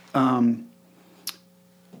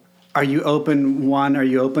 Are you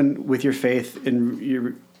open with your faith and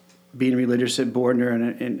your being religious at Bordner?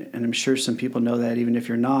 And I'm sure some people know that even if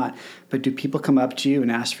you're not. But do people come up to you and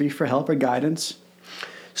ask for you for help or guidance?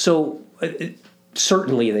 So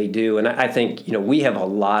certainly they do. And I think, we have a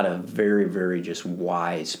lot of very, very just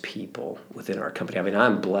wise people within our company. I mean,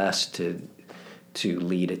 I'm blessed to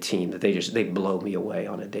lead a team that they blow me away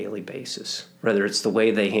on a daily basis. Whether it's the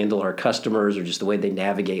way they handle our customers or just the way they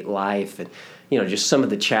navigate life and just some of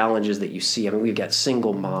the challenges that you see. I mean, we've got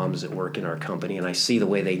single moms that work in our company, and I see the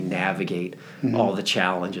way they navigate all the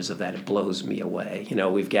challenges of that. It blows me away.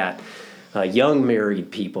 We've got young married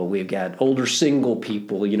people, we've got older single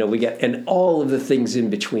people, we got, and all of the things in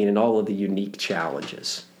between and all of the unique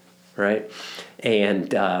challenges, right?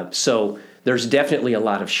 And so there's definitely a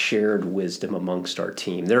lot of shared wisdom amongst our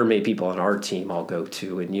team. There are many people on our team I'll go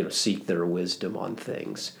to and seek their wisdom on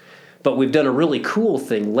things. But we've done a really cool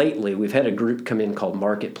thing lately. We've had a group come in called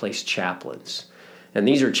Marketplace Chaplains. And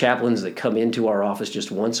these are chaplains that come into our office just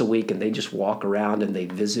once a week, and they just walk around and they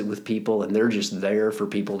visit with people, and they're just there for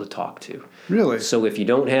people to talk to. Really? So if you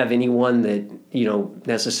don't have anyone that,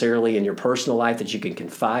 necessarily in your personal life that you can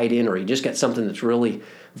confide in, or you just got something that's really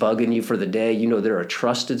bugging you for the day, they're a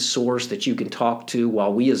trusted source that you can talk to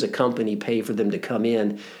while we as a company pay for them to come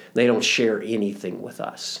in. They don't share anything with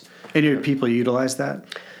us. And your people utilize that?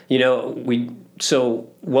 So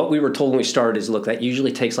what we were told when we started is, look, that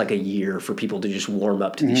usually takes like a year for people to just warm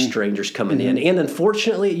up to these strangers coming in. And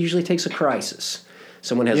unfortunately, it usually takes a crisis.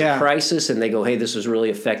 Someone has a crisis and they go, hey, this was really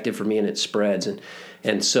effective for me, and it spreads.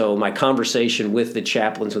 And so my conversation with the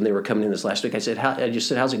chaplains when they were coming in this last week, I just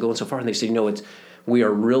said, how's it going so far? And they said, we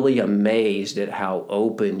are really amazed at how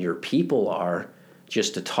open your people are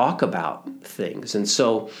just to talk about things. And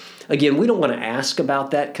so, again, we don't want to ask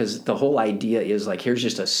about that because the whole idea is like, here's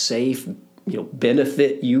just a safe,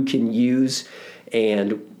 benefit you can use.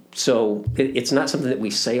 And so it's not something that we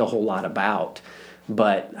say a whole lot about.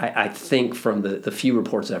 But I think from the few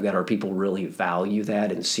reports that I've got, our people really value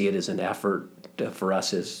that and see it as an effort for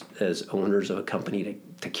us as owners of a company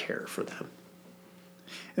to care for them.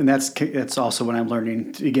 And that's also what I'm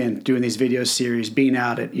learning, again, doing these video series, being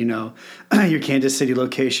out at, your Kansas City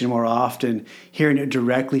location more often, hearing it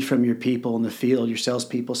directly from your people in the field, your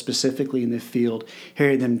salespeople specifically in the field,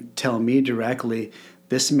 hearing them tell me directly,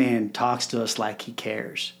 this man talks to us like he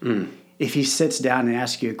cares. If he sits down and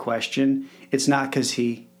asks you a question, it's not because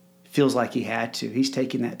he feels like he had to. He's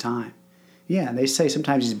taking that time. Yeah, they say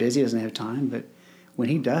sometimes he's busy, doesn't have time, but when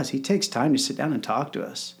he does, he takes time to sit down and talk to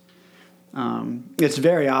us. It's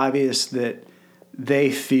very obvious that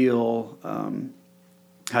they feel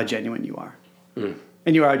how genuine you are.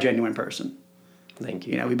 And you are a genuine person. Thank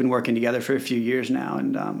you. We've been working together for a few years now,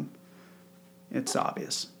 and it's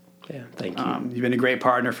obvious. Yeah, thank you. You've been a great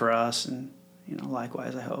partner for us, and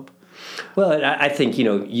likewise, I hope. Well, I think,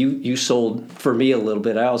 you sold for me a little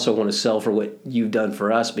bit. I also want to sell for what you've done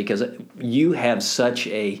for us because you have such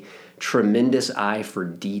a tremendous eye for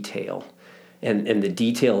detail and the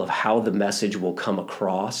detail of how the message will come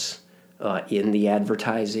across in the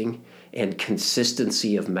advertising and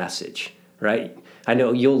consistency of message, right? I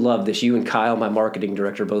know you'll love this. You and Kyle, my marketing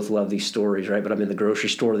director, both love these stories, right? But I'm in the grocery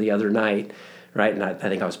store the other night, right? And I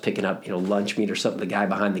think I was picking up, lunch meat or something. The guy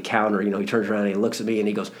behind the counter, he turns around and he looks at me and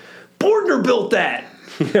he goes, Bordner built that,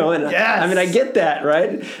 and yes. I get that,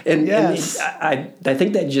 right? And, yes. and I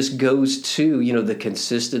think that just goes to, the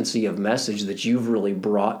consistency of message that you've really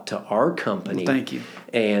brought to our company. Well, thank you.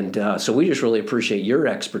 And so we just really appreciate your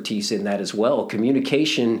expertise in that as well.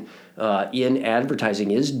 Communication in advertising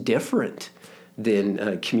is different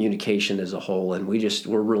than communication as a whole. And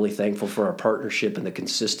we're really thankful for our partnership and the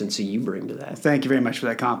consistency you bring to that. Well, thank you very much for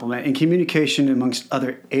that compliment. And communication amongst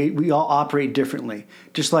we all operate differently.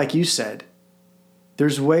 Just like you said,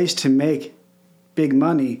 there's ways to make big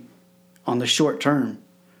money on the short term.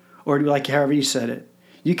 Or like however you said it,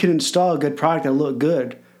 you can install a good product that'll look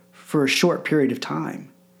good for a short period of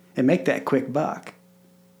time and make that quick buck.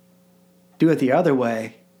 Do it the other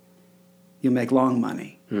way, you'll make long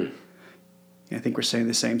money. I think we're saying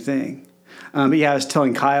the same thing. But yeah, I was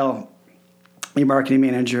telling Kyle, your marketing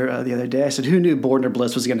manager, the other day, I said, who knew Bordner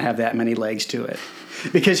Bliss was going to have that many legs to it?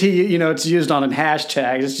 Because it's used on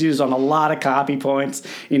hashtags, it's used on a lot of copy points,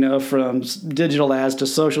 from digital ads to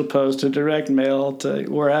social posts to direct mail to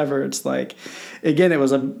wherever. It's like, again, it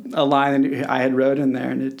was a line that I had wrote in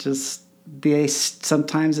there, and it just,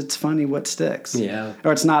 sometimes it's funny what sticks. Yeah.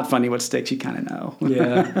 Or it's not funny what sticks, you kind of know.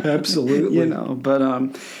 Yeah, absolutely.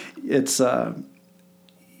 But it's, and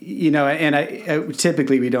I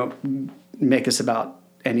typically we don't make this about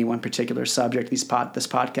any one particular subject, this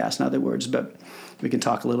podcast, in other words, but we can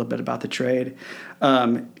talk a little bit about the trade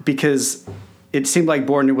because it seemed like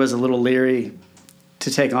Bordner was a little leery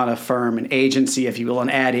to take on a firm, an agency, if you will, an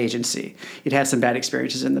ad agency. He'd had some bad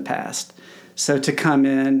experiences in the past. So to come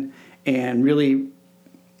in and really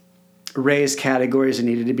raise categories that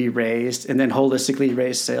needed to be raised and then holistically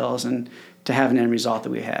raise sales and to have an end result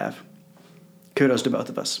that we have. Kudos to both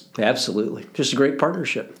of us. Absolutely. Just a great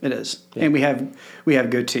partnership. It is. Yeah. And we have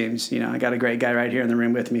good teams. I got a great guy right here in the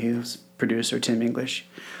room with me who's producer, Tim English,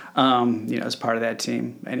 as part of that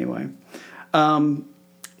team anyway.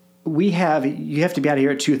 You have to be out of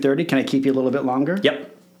here at 2:30. Can I keep you a little bit longer?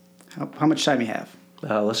 Yep. How much time you have?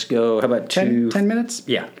 Let's go. How about 10 minutes?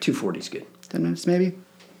 Yeah, 2:40 is good. 10 minutes maybe?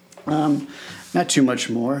 Not too much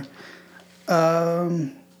more.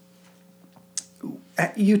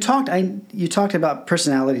 You talked about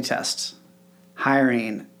personality tests,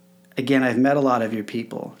 hiring. Again, I've met a lot of your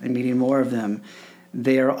people and meeting more of them.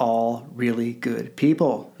 They are all really good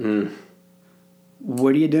people.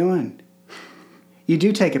 What are you doing? You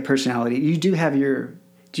do take a personality. Do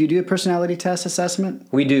you do a personality test assessment?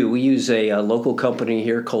 We do. We use a local company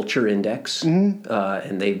here, Culture Index,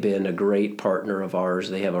 and they've been a great partner of ours.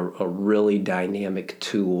 They have a really dynamic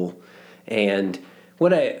tool. And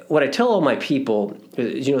what I tell all my people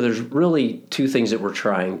is, there's really two things that we're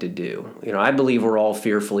trying to do. I believe we're all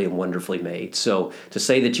fearfully and wonderfully made. So to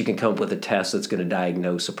say that you can come up with a test that's going to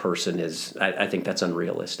diagnose a person I think that's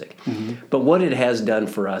unrealistic. But what it has done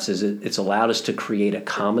for us is it's allowed us to create a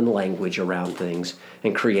common language around things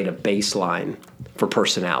and create a baseline for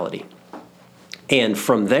personality. And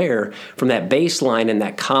from there, from that baseline and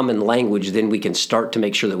that common language, then we can start to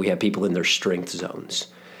make sure that we have people in their strength zones.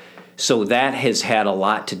 So that has had a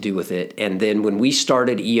lot to do with it. And then when we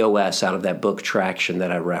started EOS out of that book Traction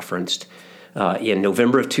that I referenced, in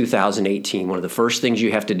November of 2018, one of the first things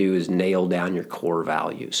you have to do is nail down your core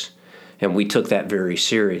values. And we took that very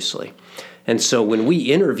seriously. And so when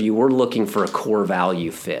we interview, we're looking for a core value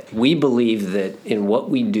fit. We believe that in what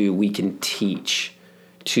we do, we can teach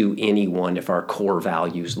to anyone if our core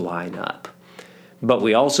values line up. But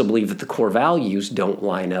we also believe that the core values don't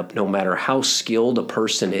line up no matter how skilled a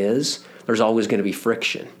person is. There's always going to be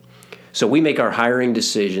friction. So we make our hiring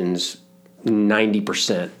decisions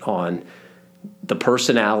 90% on the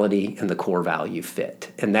personality and the core value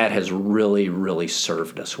fit. And that has really, really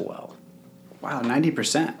served us well. Wow,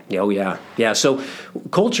 90%. Oh, yeah. Yeah, so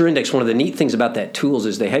Culture Index, one of the neat things about that tools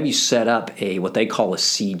is they have you set up what they call a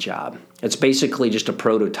C job. It's basically just a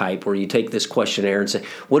prototype where you take this questionnaire and say,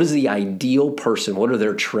 what is the ideal person? What are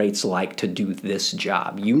their traits like to do this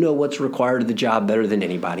job? You know what's required of the job better than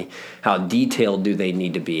anybody. How detailed do they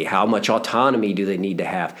need to be? How much autonomy do they need to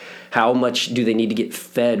have? How much do they need to get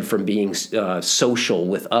fed from being social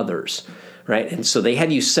with others? Right? And so they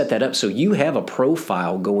have you set that up so you have a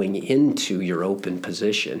profile going into your open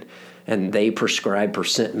position, and they prescribe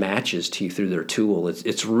percent matches to you through their tool.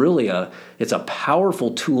 It's really a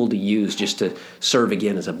powerful tool to use just to serve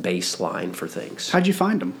again as a baseline for things. How'd you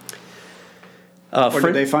find them? Or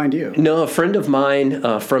did they find you? No, a friend of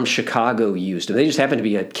mine from Chicago used them. They just happen to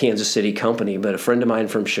be a Kansas City company, but a friend of mine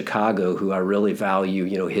from Chicago who I really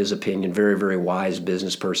value, his opinion, very, very wise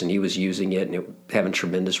business person. He was using it and having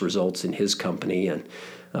tremendous results in his company. And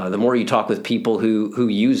the more you talk with people who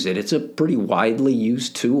use it, it's a pretty widely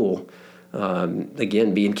used tool.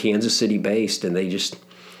 Again, being Kansas City based, and they just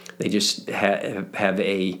have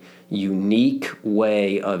a unique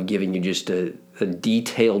way of giving you just a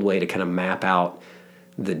detailed way to kind of map out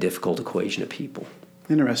the difficult equation of people.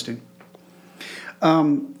 Interesting.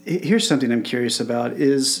 Here's something I'm curious about.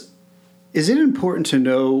 Is it important to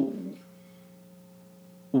know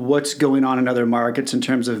what's going on in other markets in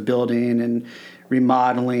terms of building and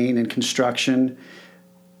remodeling and construction?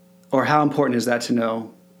 Or how important is that to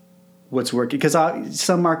know what's working? Because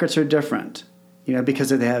some markets are different, because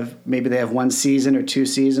they have 1 season or 2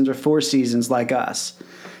 seasons or 4 seasons like us.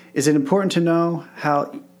 Is it important to know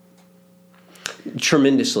how?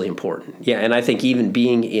 Tremendously important. Yeah, and I think even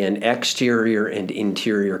being in exterior and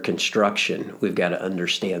interior construction, we've got to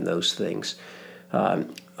understand those things.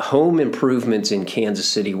 Home improvements in Kansas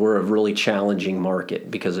City, we're a really challenging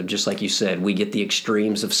market because of, just like you said, we get the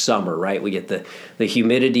extremes of summer, right? We get the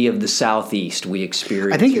humidity of the southeast. We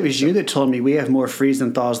experience. I think it was you that told me we have more freeze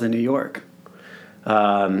and thaws than New York.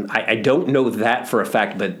 I don't know that for a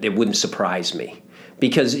fact, but it wouldn't surprise me.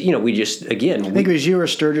 Because, we just, again... I think it was you or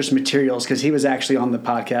Sturgis Materials, because he was actually on the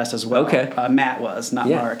podcast as well. Okay. Matt was, not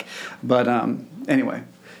Mark. But anyway.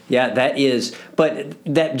 Yeah, that is... But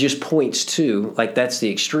that just points to, that's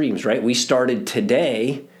the extremes, right? We started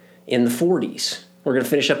today in the 40s. We're going to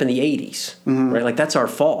finish up in the 80s, right? That's our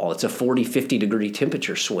fall. It's a 40, 50-degree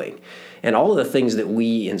temperature swing. And all of the things that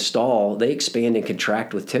we install, they expand and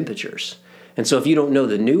contract with temperatures. And so if you don't know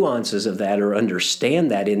the nuances of that or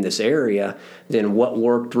understand that in this area, then what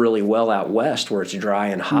worked really well out west where it's dry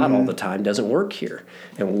and hot all the time doesn't work here.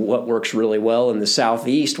 And what works really well in the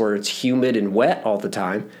southeast where it's humid and wet all the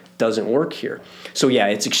time doesn't work here. So yeah,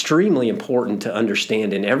 it's extremely important to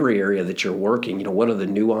understand in every area that you're working, what are the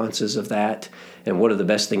nuances of that and what are the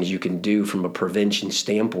best things you can do from a prevention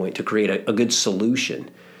standpoint to create a good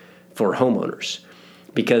solution for homeowners.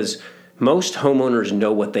 Because most homeowners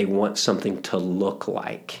know what they want something to look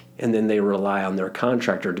like, and then they rely on their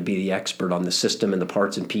contractor to be the expert on the system and the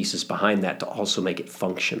parts and pieces behind that to also make it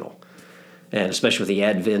functional. And especially with the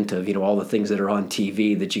advent of, all the things that are on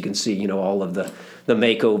TV that you can see, all of the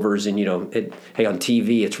makeovers and, hey, on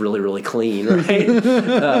TV, it's really, really clean,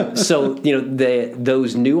 right? So,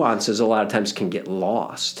 those nuances a lot of times can get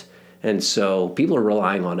lost. And so people are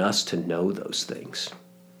relying on us to know those things.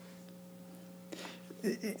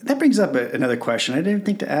 That brings up another question. I didn't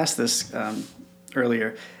think to ask this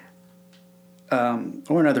earlier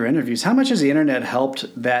or in other interviews. How much has the internet helped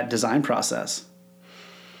that design process?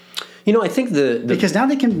 I think because now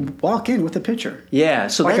they can walk in with a picture. Yeah.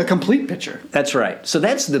 So a complete picture. That's right. So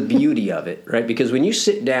that's the beauty of it, right? Because when you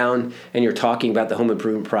sit down and you're talking about the home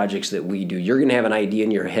improvement projects that we do, you're going to have an idea in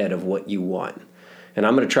your head of what you want. And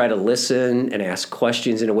I'm going to try to listen and ask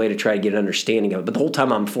questions in a way to try to get an understanding of it. But the whole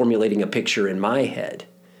time I'm formulating a picture in my head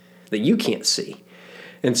that you can't see.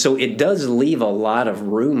 And so it does leave a lot of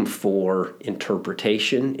room for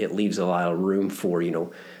interpretation. It leaves a lot of room for,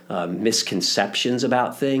 misconceptions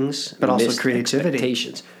about things. But also creativity.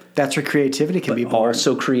 Expectations. That's where creativity can be born.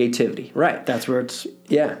 Also creativity, right. That's where it's...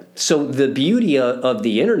 Yeah. So the beauty of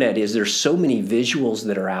the internet is there's so many visuals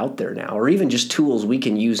that are out there now, or even just tools we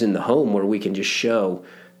can use in the home where we can just show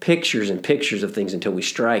pictures and pictures of things until we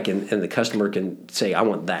strike, and the customer can say, I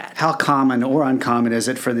want that. How common or uncommon is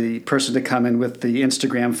it for the person to come in with the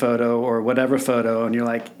Instagram photo or whatever photo, and you're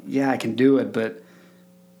like, yeah, I can do it, but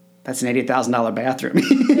that's an $80,000 bathroom.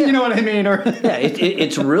 You know what I mean? Or yeah,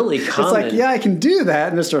 it's really common. It's like, yeah, I can do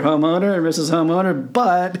that, Mr. Homeowner and Mrs. Homeowner,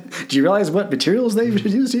 but do you realize what materials they've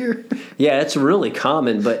used here? Yeah, it's really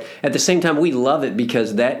common, but at the same time, we love it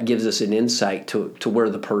because that gives us an insight to where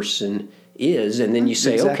the person is, and then you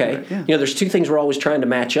say, Exactly okay, right, yeah. there's two things we're always trying to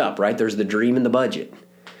match up, right? There's the dream and the budget.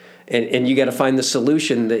 And you got to find the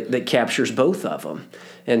solution that captures both of them.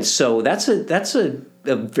 And so that's a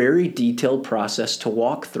very detailed process to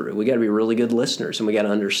walk through. We got to be really good listeners, and we got to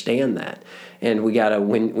understand that. And we got to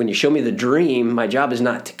when you show me the dream, my job is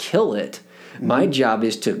not to kill it. Mm-hmm. My job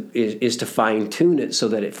is to fine tune it so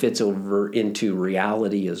that it fits over into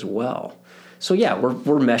reality as well. So yeah,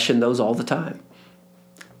 we're meshing those all the time.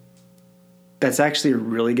 That's actually a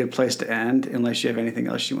really good place to end, unless you have anything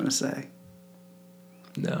else you want to say.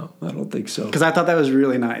 No, I don't think so. Because I thought that was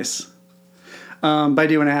really nice. But I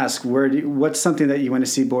do want to ask, what's something that you want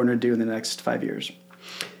to see Bordner do in the next 5 years?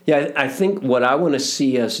 Yeah, I think what I want to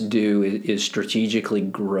see us do is strategically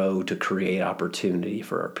grow to create opportunity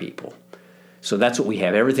for our people. So that's what we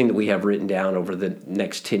have. Everything that we have written down over the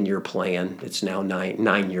next 10-year plan, it's now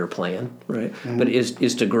 9-year plan, right? Mm-hmm. But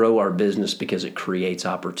is to grow our business because it creates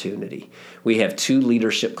opportunity. We have 2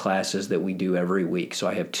 leadership classes that we do every week. So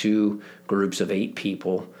I have 2 groups of 8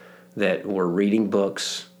 people that we're reading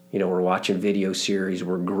books, we're watching video series,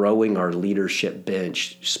 we're growing our leadership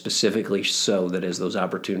bench specifically so that as those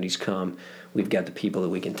opportunities come, we've got the people that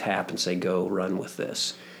we can tap and say, go run with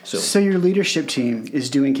this. So your leadership team is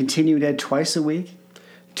doing continued ed twice a week?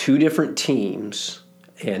 2 different teams,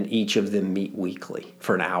 and each of them meet weekly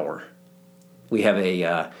for an hour. We have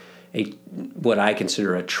a what I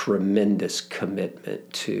consider a tremendous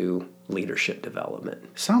commitment to leadership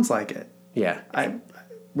development. Sounds like it. Yeah.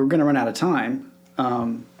 We're going to run out of time.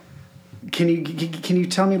 Can you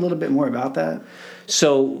tell me a little bit more about that?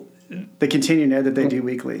 So the continuing ed that they do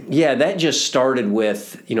weekly. Yeah, that just started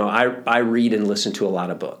with, I read and listen to a lot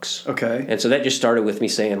of books. Okay. And so that just started with me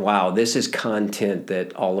saying, wow, this is content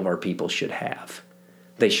that all of our people should have.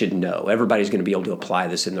 They should know. Everybody's going to be able to apply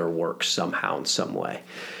this in their work somehow, in some way.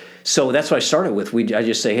 So that's what I started with. I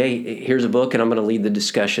just say, hey, here's a book, and I'm going to lead the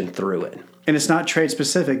discussion through it. And it's not trade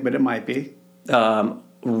specific, but it might be.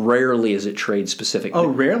 Rarely is it trade specific. Oh,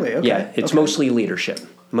 rarely? Okay. Yeah, it's mostly leadership.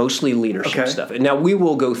 Stuff. Now,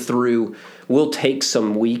 we'll take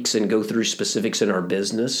some weeks and go through specifics in our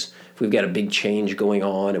business. If we've got a big change going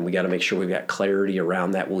on and we got to make sure we've got clarity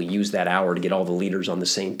around that, we'll use that hour to get all the leaders on the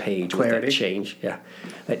same page with that change. Yeah,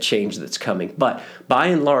 that change that's coming. But by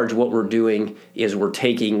and large, what we're doing is we're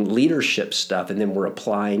taking leadership stuff and then we're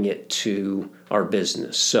applying it to our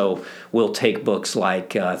business. So we'll take books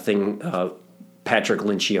like Patrick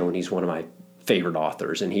Lencioni's one of my favorite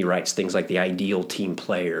authors, and he writes things like The Ideal Team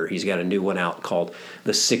Player. He's got a new one out called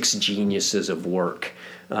The 6 Geniuses of Work,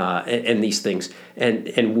 and these things.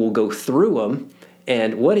 And we'll go through them,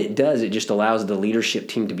 and what it does, it just allows the leadership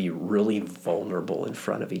team to be really vulnerable in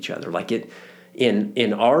front of each other. Like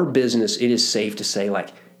in our business, it is safe to say, like,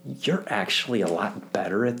 you're actually a lot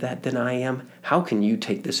better at that than I am. How can you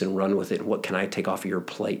take this and run with it, and what can I take off of your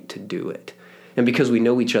plate to do it? And because we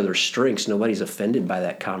know each other's strengths, nobody's offended by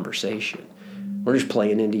that conversation. We're just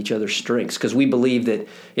playing into each other's strengths because we believe that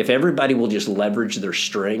if everybody will just leverage their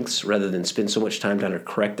strengths rather than spend so much time trying to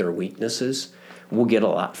correct their weaknesses, we'll get a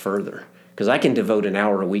lot further. Because I can devote an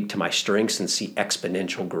hour a week to my strengths and see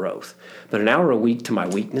exponential growth. But an hour a week to my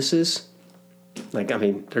weaknesses, they're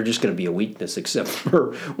just going to be a weakness except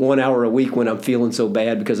for 1 hour a week when I'm feeling so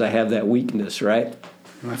bad because I have that weakness, right?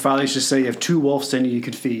 My father used to say you have 2 wolves in you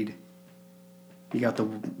could feed. You got the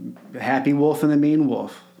happy wolf and the mean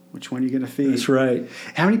wolf. Which one are you going to feed? That's right.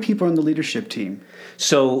 How many people are on the leadership team?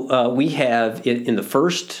 So we have, in the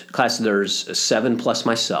first class, there's 7 plus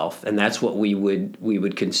myself, and that's what we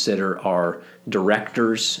would consider our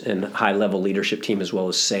directors and high-level leadership team, as well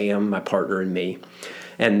as Sam, my partner, and me.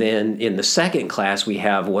 And then in the second class, we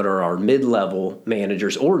have what are our mid-level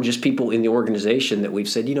managers or just people in the organization that we've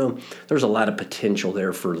said, there's a lot of potential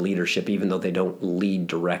there for leadership, even though they don't lead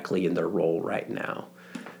directly in their role right now.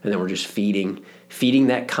 And then we're just feeding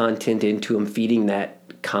that content into them, feeding that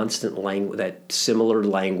constant language, that similar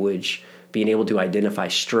language, being able to identify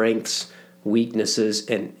strengths, weaknesses,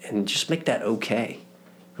 and just make that okay,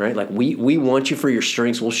 right? Like we want you for your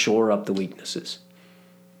strengths. We'll shore up the weaknesses.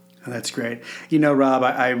 Oh, that's great. You know, Rob,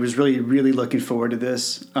 I was really, really looking forward to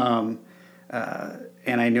this. And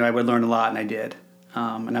I knew I would learn a lot, and I did.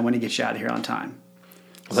 And I want to get you out of here on time.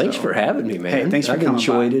 Thanks for having me, man. Hey, thanks for coming by. I've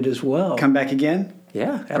enjoyed it as well. Come back again?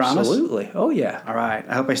 Yeah, Promise? absolutely. Oh, yeah. All right.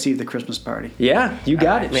 I hope I see you at the Christmas party. Yeah, you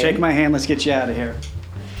got it, man. Shake my hand. Let's get you out of here.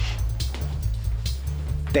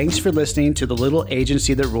 Thanks for listening to the Little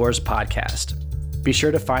Agency That Roars podcast. Be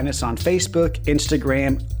sure to find us on Facebook,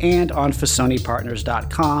 Instagram, and on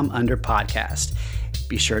FasoniPartners.com under podcast.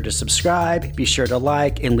 Be sure to subscribe, be sure to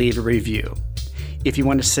like, and leave a review. If you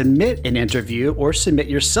want to submit an interview or submit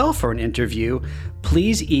yourself for an interview,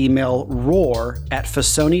 please email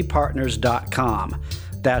roar@FasoniPartners.com.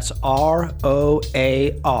 That's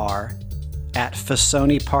ROAR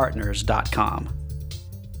 @FasoniPartners.com.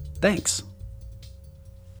 Thanks.